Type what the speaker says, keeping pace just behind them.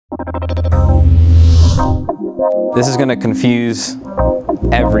This is gonna confuse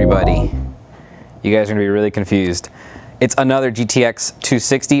everybody. You guys are gonna be really confused. It's another GTX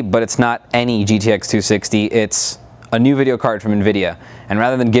 260, but it's not any GTX 260. It's a new video card from NVIDIA. And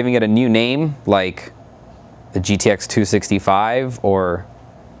rather than giving it a new name, like the GTX 265 or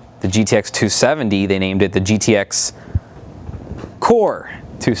the GTX 270, they named it the GTX Core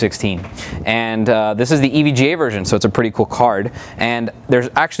 216. And this is the EVGA version, so it's a pretty cool card. And there's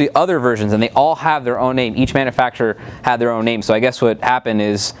actually other versions, and they all have their own name. Each manufacturer had their own name. So I guess what happened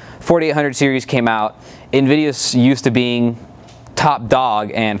is 4800 series came out. NVIDIA's used to being top dog,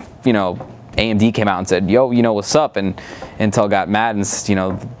 and you know, AMD came out and said, yo, you know, what's up? And Intel got mad, and you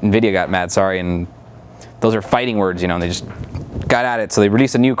know, NVIDIA got mad, sorry, and those are fighting words, you know, and they just got at it, so they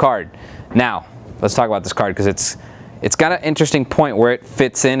released a new card. Now, let's talk about this card, because it's got an interesting point where it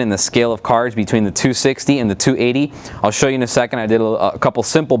fits in the scale of cards between the 260 and the 280. I'll show you in a second. I did a couple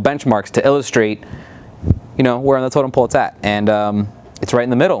simple benchmarks to illustrate, you know, where on the totem pole it's at. And it's right in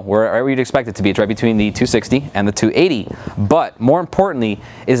the middle, where you'd expect it to be. It's right between the 260 and the 280. But more importantly,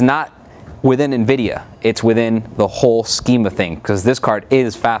 is not within NVIDIA. It's within the whole scheme of things, because this card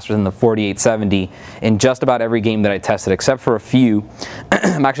is faster than the 4870 in just about every game that I tested, except for a few.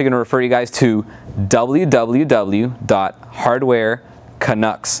 I'm actually going to refer you guys to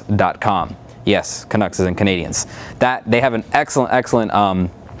www.hardwarecanucks.com. Yes, Canucks is in Canadians. They have an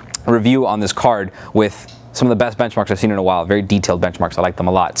excellent review on this card with some of the best benchmarks I've seen in a while. Very detailed benchmarks. I like them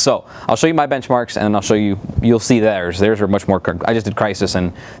a lot. So I'll show you my benchmarks, and then I'll show you, you'll see theirs. Theirs are much more, I just did Crysis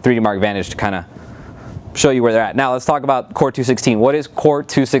and 3D Mark Vantage to kind of show you where they're at. Now let's talk about Core 216. What is Core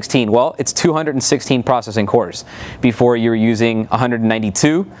 216? Well, it's 216 processing cores. Before you were using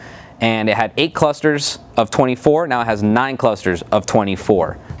 192, and it had 8 clusters of 24. Now it has 9 clusters of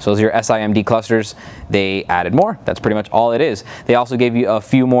 24. So those are your SIMD clusters. They added more. That's pretty much all it is. They also gave you a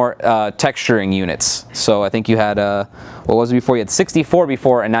few more texturing units. So I think you had, what was it before? You had 64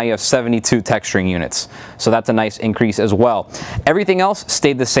 before, and now you have 72 texturing units. So that's a nice increase as well. Everything else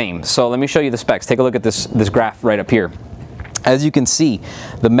stayed the same. So let me show you the specs. Take a look at this graph right up here. As you can see,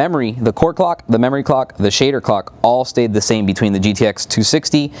 the memory, the core clock, the memory clock, the shader clock all stayed the same between the GTX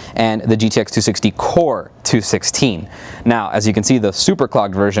 260 and the GTX 260 Core 216. Now, as you can see, the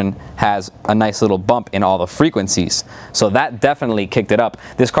superclocked version has a nice little bump in all the frequencies. So that definitely kicked it up.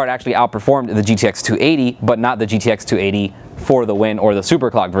 This card actually outperformed the GTX 280, but not the GTX 280 for the win or the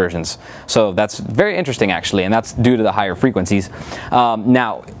superclocked versions. So that's very interesting actually, and that's due to the higher frequencies.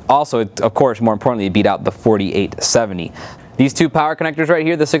 Now, also, of course, more importantly, it beat out the 4870. These two power connectors right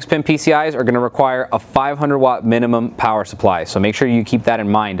here, the 6-pin PCIs, are going to require a 500 watt minimum power supply. So make sure you keep that in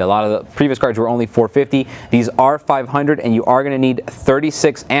mind. A lot of the previous cards were only 450. These are 500, and you are going to need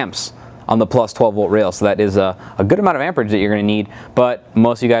 36 amps on the plus 12 volt rail. So that is a good amount of amperage that you're going to need, but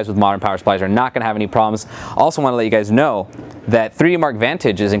most of you guys with modern power supplies are not going to have any problems. Also want to let you guys know that 3D Mark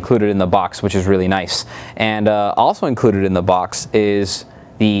Vantage is included in the box, which is really nice. And also included in the box is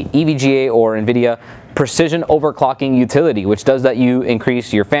the EVGA or NVIDIA precision overclocking utility, which does that you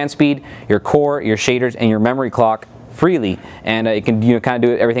increase your fan speed, your core, your shaders, and your memory clock freely. And it can, you know, kind of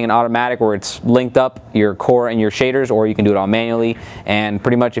do everything in automatic, where it's linked up your core and your shaders, or you can do it all manually. And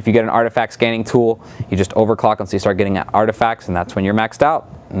pretty much if you get an artifact scanning tool, you just overclock until you start getting artifacts, and that's when you're maxed out.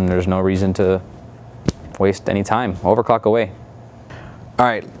 And there's no reason to waste any time. Overclock away. All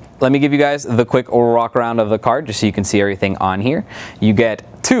right, let me give you guys the quick walk around of the card just so you can see everything on here. You get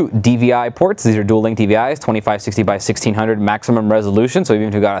 2 DVI ports. These are dual link DVIs, 2560 by 1600 maximum resolution. So even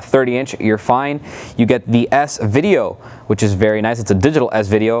if you've got a 30-inch, you're fine. You get the S video, which is very nice. It's a digital S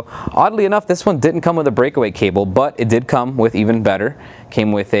video. Oddly enough, this one didn't come with a breakaway cable, but it did come with even better.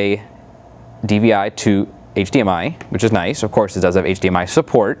 Came with a DVI to HDMI, which is nice. Of course, it does have HDMI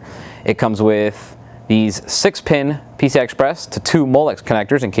support. It comes with these 6-pin PCI Express to 2 Molex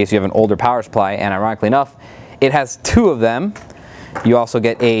connectors in case you have an older power supply, and ironically enough, it has 2 of them. You also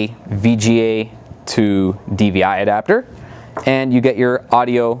get a VGA to DVI adapter, and you get your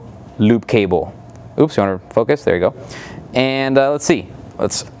audio loop cable. Oops, you want to focus? There you go. And let's see.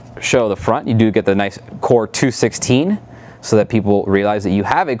 Let's show the front. You do get the nice Core 216, so that people realize that you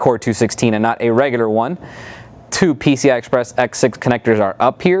have a Core 216 and not a regular one. 2 PCI Express X6 connectors are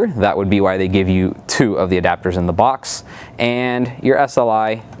up here. That would be why they give you 2 of the adapters in the box. And your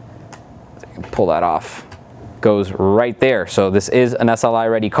SLI, pull that off, goes right there. So this is an SLI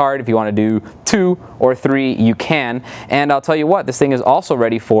ready card. If you want to do 2 or 3, you can. And I'll tell you what, this thing is also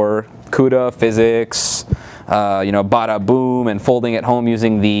ready for CUDA, physics, you know, bada boom, and folding at home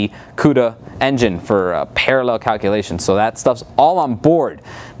using the CUDA engine for parallel calculations. So that stuff's all on board.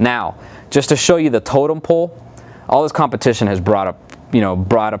 Now, just to show you the totem pole, all this competition has brought up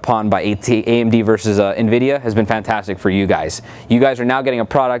brought upon by AMD versus NVIDIA has been fantastic for you guys. You guys are now getting a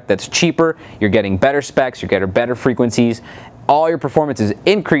product that's cheaper, you're getting better specs, you're getting better frequencies, all your performance is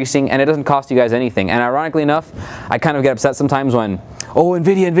increasing, and it doesn't cost you guys anything. And ironically enough, I kind of get upset sometimes when, oh,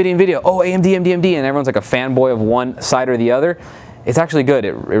 NVIDIA, oh, AMD, and everyone's like a fanboy of one side or the other. It's actually good.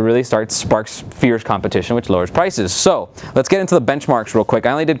 It really sparks fierce competition, which lowers prices. So let's get into the benchmarks real quick.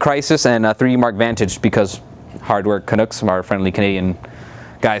 I only did Crysis and 3D Mark Vantage because Hardware Canucks, our friendly Canadian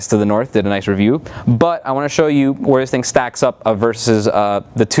guys to the north, did a nice review. But I want to show you where this thing stacks up versus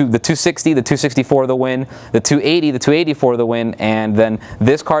the 260, the 260 for the win, the 280, the 280 for the win, and then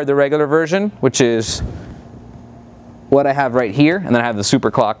this card, the regular version, which is what I have right here, and then I have the super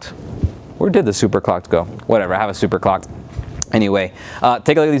clocked. Where did the super clocked go? Whatever, I have a super clocked. Anyway,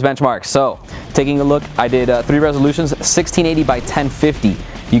 take a look at these benchmarks. So, taking a look, I did 3 resolutions, 1680 by 1050.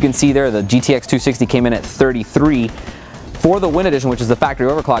 You can see there the GTX 260 came in at 33. For the Win Edition, which is the factory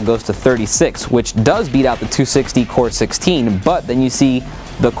overclock, goes to 36, which does beat out the 260 Core 16, but then you see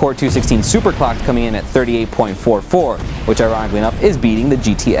the Core 216 superclocked coming in at 38.44, which ironically enough is beating the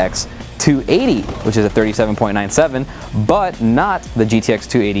GTX 280, which is at 37.97, but not the GTX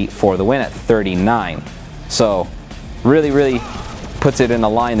 280 for the Win at 39. So really puts it in a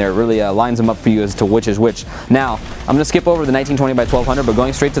line there. It really lines them up for you as to which is which. Now, I'm going to skip over the 1920 by 1200, but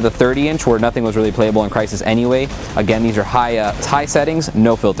going straight to the 30-inch where nothing was really playable in Crysis anyway. Again, these are high settings,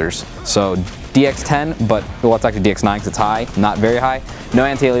 no filters. So DX10, but well, it's actually DX9 because it's high, not very high. No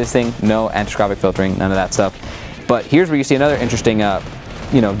anti-aliasing, no anisotropic filtering, none of that stuff. But here's where you see another interesting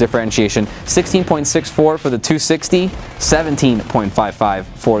differentiation. 16.64 for the 260, 17.55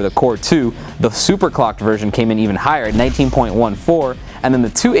 for the Core 2. The superclocked version came in even higher at 19.14, and then the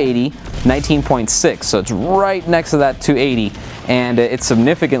 280, 19.6. So it's right next to that 280, and it's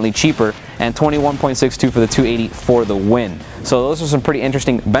significantly cheaper, and 21.62 for the 280 for the Win. So those are some pretty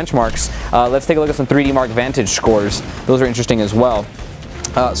interesting benchmarks. Let's take a look at some 3D Mark Vantage scores. Those are interesting as well.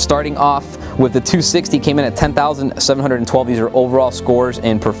 Starting off with the 260 came in at 10,712. These are overall scores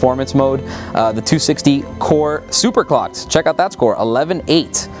in performance mode. The 260 Core Superclocked, check out that score,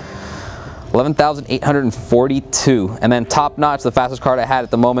 11,842. And then top notch, the fastest card I had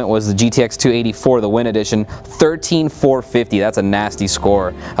at the moment was the GTX 280 for the Win Edition, 13,450. That's a nasty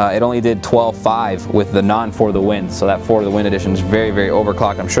score. It only did 12,500 with the non for the Win. So that for the Win Edition is very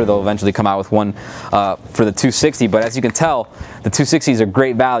overclocked. I'm sure they'll eventually come out with one for the 260. But as you can tell, the 260 is a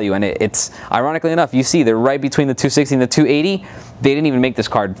great value, and it's ironically enough, you see they're right between the 260 and the 280. They didn't even make this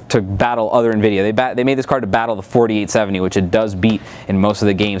card to battle other NVIDIA. They made this card to battle the 4870, which it does beat in most of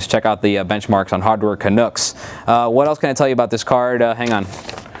the games. Check out the benchmarks on Hardware Canucks. What else can I tell you about this card? Hang on.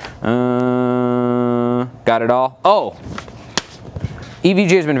 Got it all? Oh!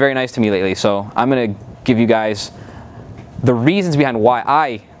 EVGA has been very nice to me lately, so I'm going to give you guys the reasons behind why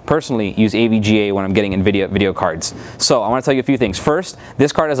I personally use EVGA when I'm getting NVIDIA video cards. So I want to tell you a few things. First,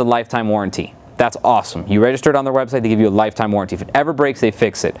 this card has a lifetime warranty. That's awesome. You registered on their website, they give you a lifetime warranty. If it ever breaks, they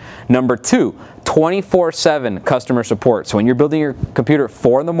fix it. Number 2, 24/7 customer support. So when you're building your computer at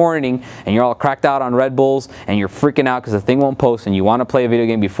 4 in the morning and you're all cracked out on Red Bulls and you're freaking out because the thing won't post and you want to play a video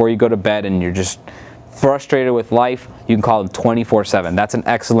game before you go to bed and you're just frustrated with life, you can call them 24/7. That's an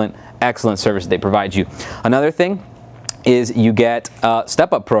excellent service that they provide you. Another thing is you get a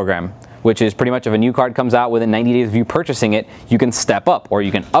step-up program, which is pretty much if a new card comes out within 90 days of you purchasing it, you can step up or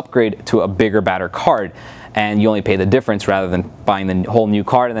you can upgrade to a bigger, badder card, and you only pay the difference rather than buying the whole new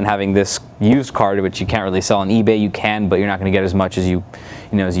card and then having this used card, which you can't really sell on eBay. You can, but you're not going to get as much as you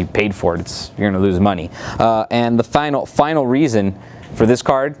paid for it. You're going to lose money. And the final reason for this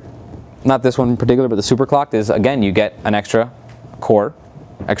card, not this one in particular, but the superclocked, is again you get an extra core.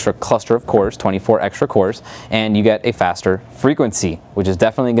 Extra cluster of cores, 24 extra cores, and you get a faster frequency, which is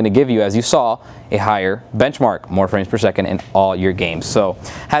definitely going to give you, as you saw, a higher benchmark, more frames per second in all your games. So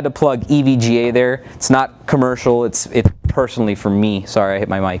had to plug EVGA there. It's not commercial, it's personally for me. Sorry, I hit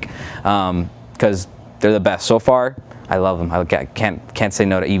my mic, because they're the best so far. I love them. I can't say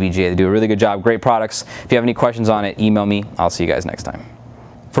no to EVGA. They do a really good job, great products. If you have any questions on it, email me. I'll see you guys next time.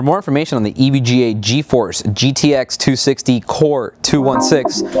 For more information on the EVGA GeForce GTX 260 Core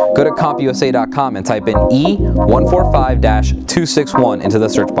 216, go to CompUSA.com and type in E145-261 into the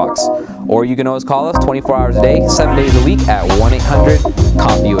search box. Or you can always call us 24 hours a day, 7 days a week at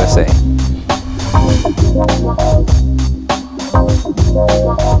 1-800-CompUSA.